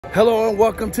Hello and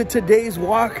welcome to today's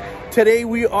walk. Today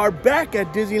we are back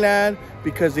at Disneyland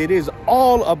because it is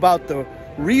all about the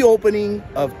reopening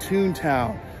of Toon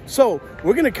Town. So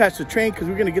we're gonna catch the train because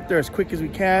we're gonna get there as quick as we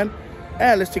can.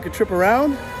 And let's take a trip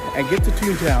around and get to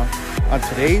Toon Town on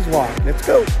today's walk. Let's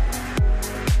go.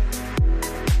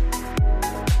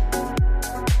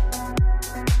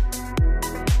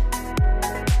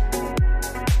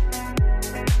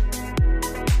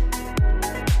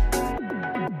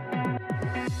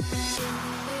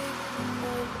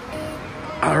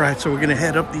 All right, so we're gonna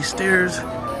head up these stairs,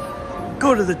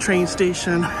 go to the train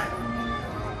station,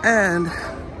 and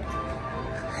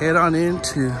head on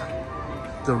into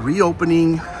the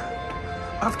reopening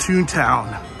of Toon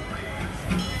Town.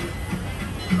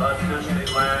 The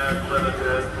Disneyland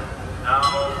Limited now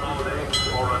loading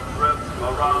for a trip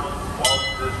around Walt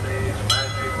Disney's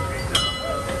Magic Kingdom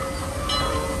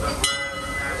through the Grand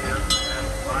Canyon and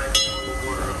Finding the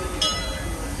World.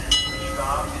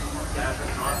 Stop at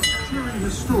Knott. Sharing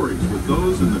his stories with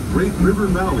those in the Great River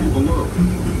Valley below.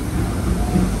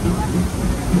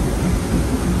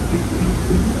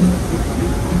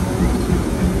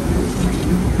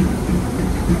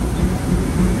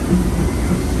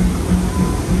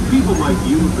 People like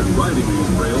you have been riding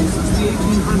these rails since the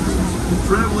 1800s,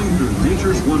 traveling through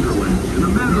nature's wonderland in a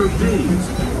matter of days,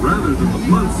 rather than the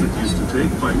months it used to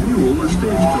take by mule or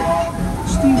stagecoach.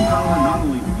 Steam power not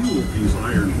only fueled these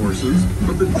iron horses,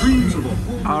 but the dreams of a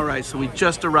whole... All right, so we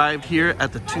just arrived here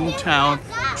at the Toon Town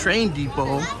train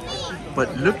depot,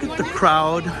 but look at the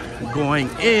crowd going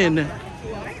in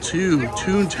to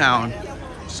Toon Town.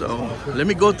 So let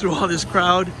me go through all this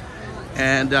crowd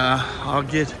and I'll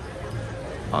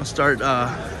start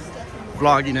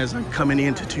vlogging as I'm coming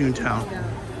into Toon Town.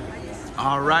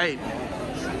 All right,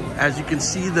 as you can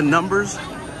see, the numbers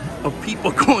of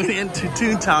people going into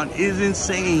Toon Town is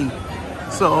insane.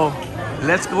 So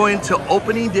let's go into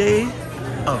opening day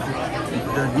of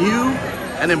the new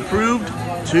and improved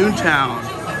Toon Town.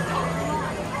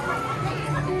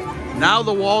 Now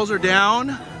the walls are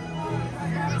down,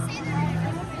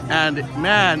 and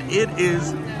man, it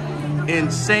is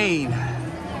insane.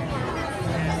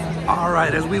 All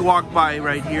right, as we walk by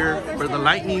right here, where the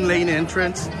Lightning Lane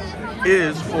entrance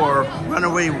is for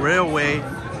Runaway Railway,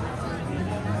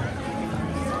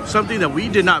 something that we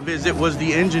did not visit was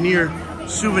the Engineer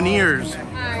Souvenirs.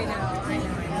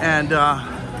 And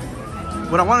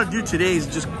what I want to do today is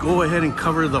just go ahead and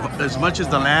cover as much as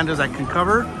the land as I can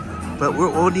cover, but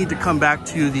we'll need to come back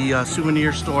to the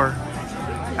souvenir store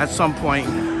at some point.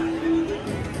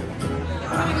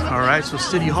 All right, so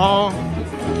City Hall.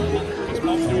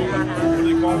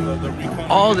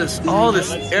 All this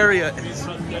area is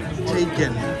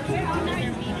taken.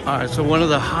 All right, so one of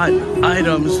the hot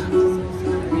items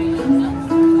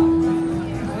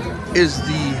is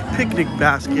the picnic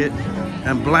basket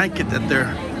and blanket that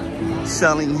they're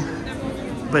selling.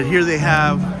 But here they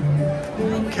have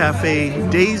Cafe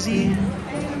Daisy.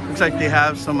 Looks like they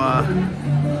have some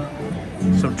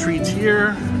treats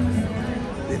here.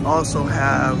 They also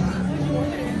have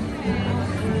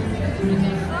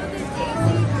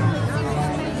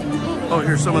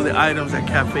here's some of the items at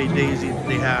Cafe Daisy that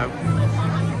they have.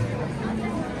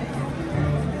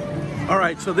 All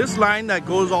right, so this line that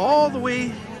goes all the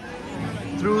way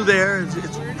through there,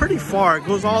 it's pretty far. It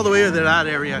goes all the way to that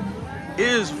area,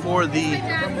 is for the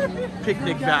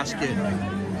picnic basket.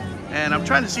 And I'm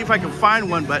trying to see if I can find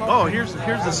one, but here's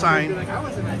the sign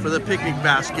for the picnic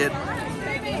basket.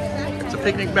 It's a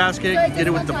picnic basket. You can get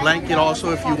it with the blanket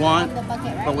also if you want,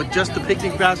 but with just the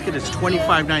picnic basket, it's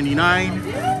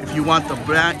 $25.99. If you want the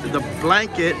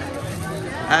blanket,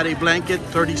 add a blanket,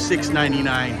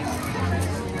 $36.99.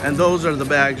 And those are the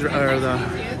bags, or the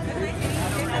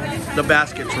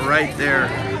baskets right there.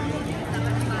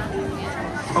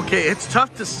 Okay, it's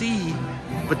tough to see,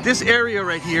 but this area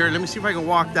right here, let me see if I can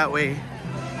walk that way,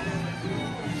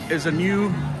 is a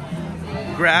new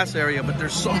grass area, but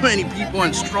there's so many people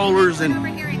and strollers and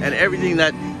everything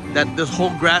that this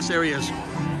whole grass area is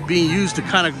being used to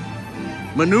kind of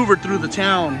maneuver through the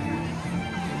town.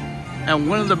 And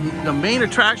one of the main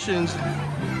attractions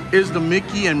is the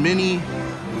Mickey and Minnie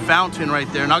fountain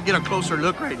right there, and I'll get a closer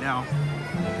look right now.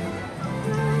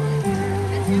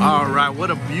 All right, what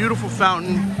a beautiful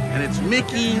fountain, and it's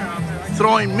Mickey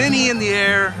throwing Minnie in the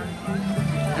air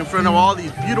in front of all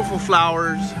these beautiful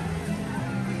flowers.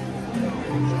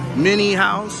 Minnie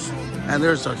house, and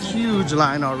there's a huge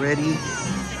line already.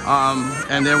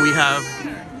 And then we have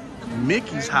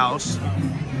Mickey's house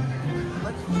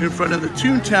in front of the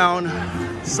Toontown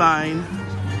sign.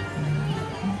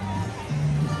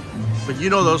 But you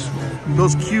know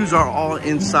those queues are all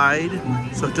inside.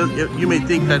 So you may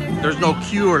think that there's no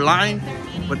queue or line,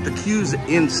 but the queue's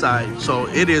inside. So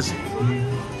it is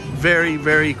very,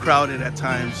 very crowded at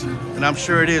times. And I'm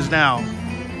sure it is now.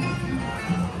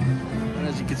 And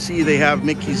as you can see, they have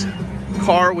Mickey's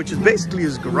car, which is basically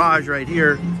his garage right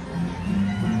here,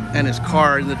 and his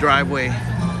car in the driveway.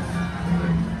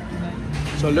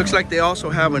 So it looks like they also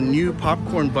have a new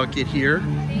popcorn bucket here,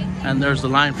 and there's the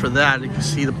line for that. You can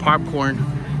see the popcorn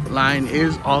line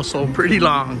is also pretty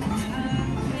long.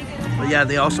 But yeah,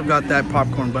 they also got that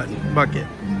popcorn bucket.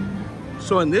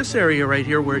 So in this area right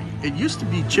here, where it used to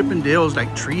be Chip 'n Dale's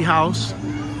like tree house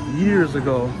years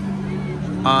ago,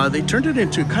 they turned it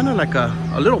into kind of like a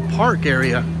little park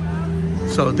area.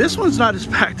 So this one's not as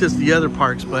packed as the other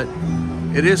parks, but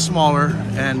it is smaller,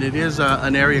 and it is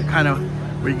an area kind of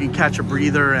where you can catch a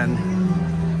breather and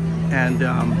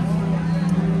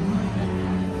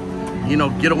you know,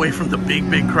 get away from the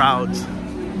big crowds.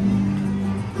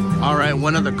 All right,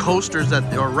 one of the coasters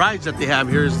or rides that they have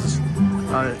here is this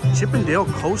Chip 'n Dale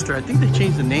coaster. I think they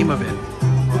changed the name of it.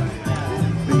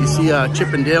 But you see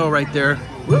Chip 'n Dale right there.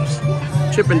 Whoops,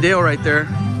 Chip 'n Dale right there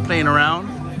playing around.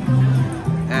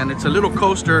 And it's a little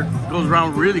coaster, goes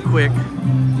around really quick.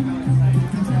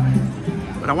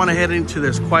 But I want to head into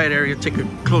this quiet area, take a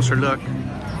closer look.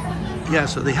 Yeah,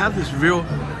 so they have this real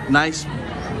nice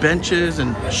benches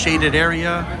and shaded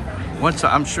area. Once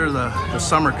I'm sure the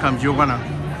summer comes, you'll want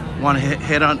to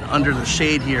head on under the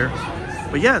shade here.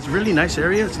 But yeah, it's a really nice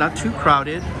area. It's not too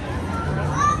crowded,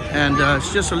 and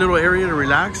it's just a little area to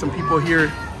relax. Some people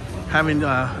here having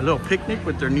a little picnic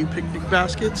with their new picnic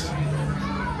baskets.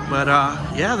 But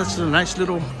yeah, that's a nice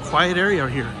little quiet area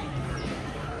here.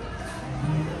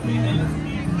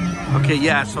 Okay,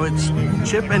 yeah, so it's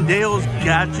Chip 'n Dale's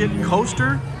Gadget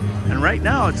Coaster, and right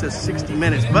now it says 60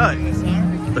 minutes, but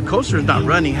the coaster is not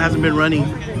running, hasn't been running,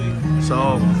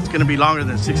 so it's gonna be longer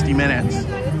than 60 minutes.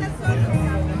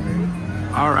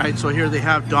 All right, so here they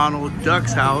have Donald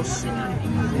Duck's house.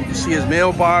 You can see his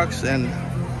mailbox and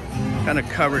kind of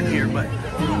covered here, but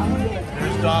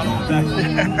there's Donald back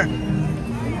there.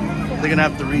 They're gonna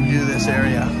have to redo this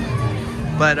area.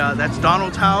 But that's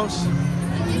Donald's house.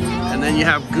 And then you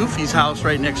have Goofy's house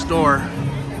right next door.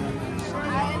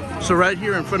 So right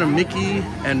here in front of Mickey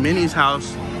and Minnie's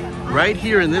house, right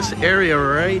here in this area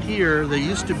right here, there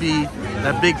used to be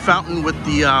that big fountain with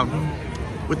the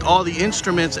with all the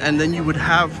instruments, and then you would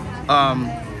have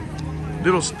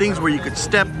little things where you could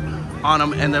step on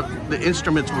them and the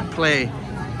instruments would play.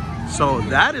 So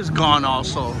that is gone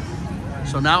also.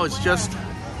 So now it's just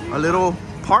a little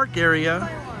park area,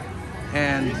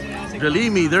 and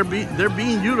believe me, they're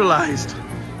being utilized.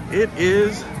 It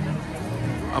is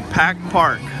a packed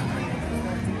park.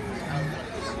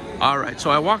 All right, so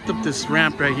I walked up this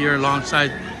ramp right here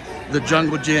alongside the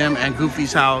Jungle Gym and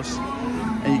Goofy's house,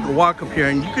 and you can walk up here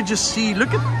and you could just see,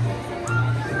 look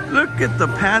at the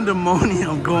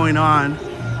pandemonium going on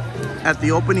at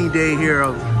the opening day here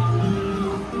of,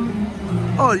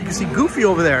 oh, you can see Goofy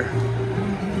over there.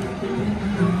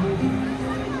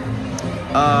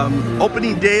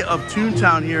 Opening day of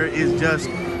Toontown here is just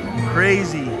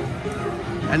crazy,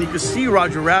 and you can see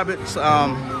Roger Rabbit's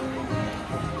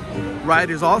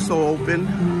ride is also open.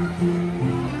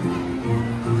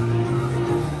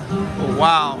 Oh,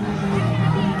 wow,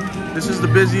 this is the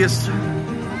busiest.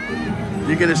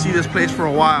 You're gonna see this place for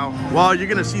a while. Well, you're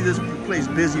gonna see this place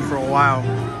busy for a while.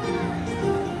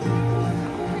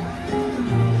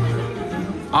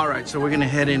 All right, so we're gonna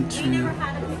head into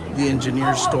the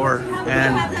engineer store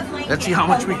and let's see how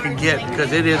much we can get,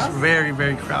 because it is very,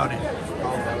 very crowded.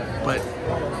 But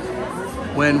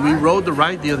when we rode the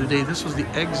ride the other day, this was the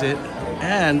exit,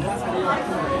 and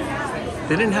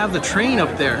they didn't have the train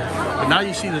up there. But now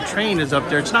you see the train is up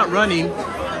there. It's not running,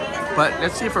 but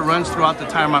let's see if it runs throughout the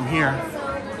time I'm here.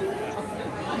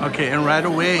 Okay, and right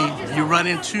away you run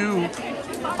into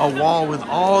a wall with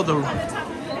all the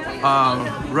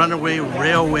runaway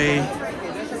railway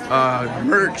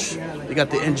merch. They got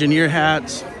the engineer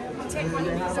hats,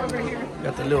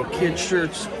 got the little kid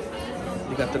shirts,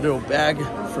 you got the little bag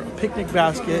for a picnic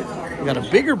basket. We got a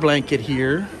bigger blanket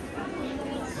here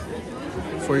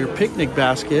for your picnic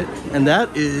basket, and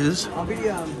that is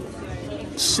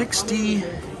 60,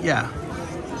 yeah,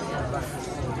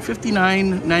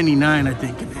 $59.99 I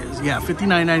think it is. Yeah,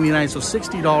 $59.99, so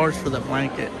 $60 for the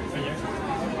blanket.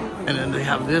 And then they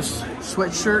have this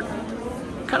sweatshirt.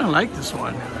 Kind of like this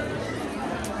one.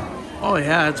 Oh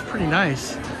yeah, it's pretty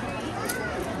nice.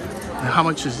 Now, how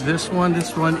much is this one?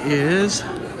 This one is,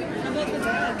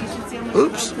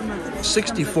 oops,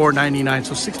 $64.99,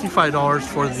 so $65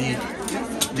 for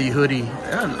the hoodie.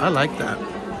 Yeah, I like that.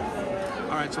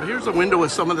 right, so here's a window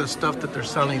with some of the stuff that they're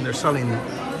selling. They're selling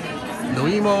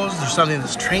Noimos, they're selling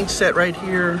this train set right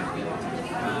here,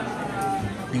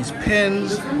 these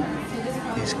pins,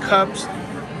 these cups,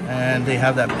 and they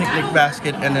have that picnic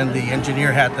basket, and then the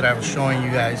engineer hat that I was showing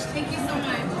you guys. Thank you so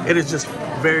much. It is just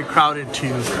very crowded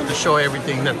to show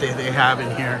everything that they have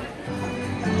in here.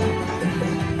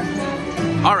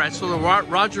 All right, so the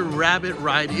Roger Rabbit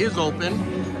ride is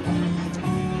open.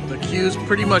 The queue's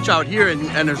pretty much out here,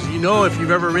 and as you know, if you've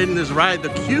ever ridden this ride, the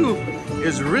queue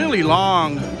is really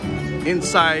long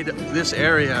inside this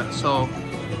area. So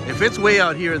if it's way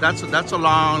out here, that's a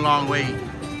long wait.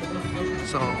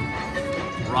 So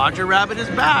Roger Rabbit is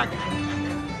back.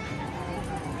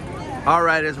 All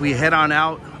right, as we head on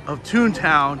out of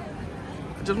Toontown,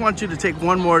 I just want you to take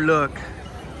one more look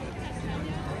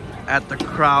at the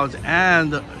crowds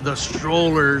and the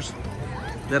strollers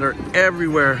that are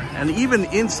everywhere. And even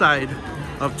inside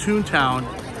of Toontown,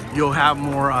 you'll have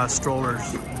more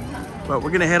strollers. But we're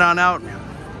gonna head on out,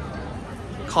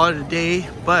 call it a day,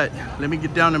 but let me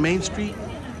get down to Main Street.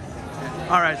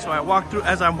 All right, so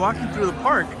as I'm walking through the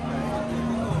park,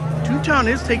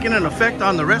 Toontown is taking an effect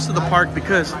on the rest of the park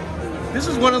because this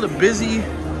is one of the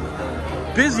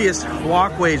busiest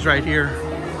walkways right here.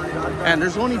 And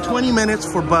there's only 20 minutes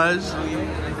for Buzz.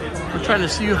 We're trying to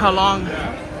see how long.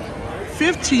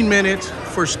 15 minutes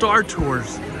for Star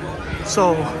Tours.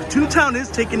 So Toontown is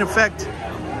taking effect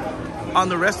on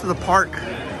the rest of the park,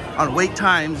 on wait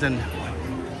times and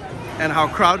how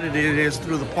crowded it is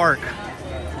through the park.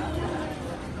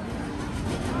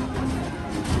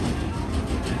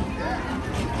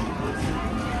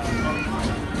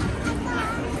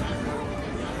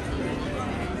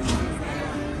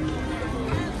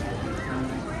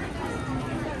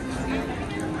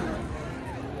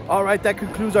 All right, that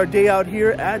concludes our day out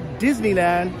here at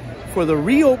Disneyland for the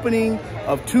reopening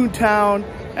of Toontown.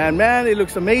 And man, it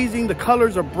looks amazing. The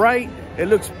colors are bright. It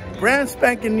looks brand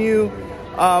spanking new.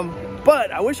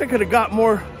 But I wish I could have got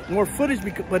more footage,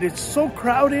 but it's so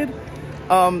crowded.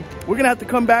 We're gonna have to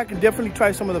come back and definitely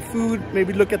try some of the food,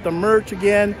 maybe look at the merch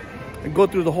again and go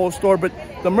through the whole store. But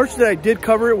the merch that I did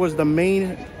cover was the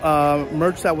main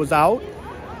merch that was out.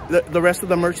 The rest of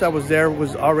the merch that was there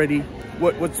was already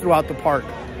what's throughout the park.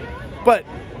 But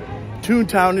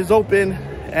Toontown is open,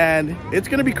 and it's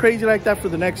gonna be crazy like that for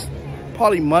the next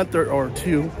probably month or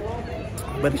two.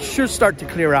 But it should start to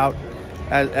clear out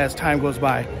as time goes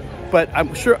by. But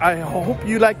I hope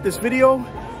you liked this video,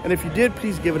 and if you did,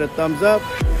 please give it a thumbs up,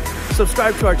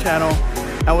 subscribe to our channel,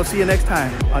 and we'll see you next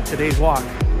time on today's walk.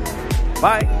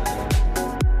 Bye.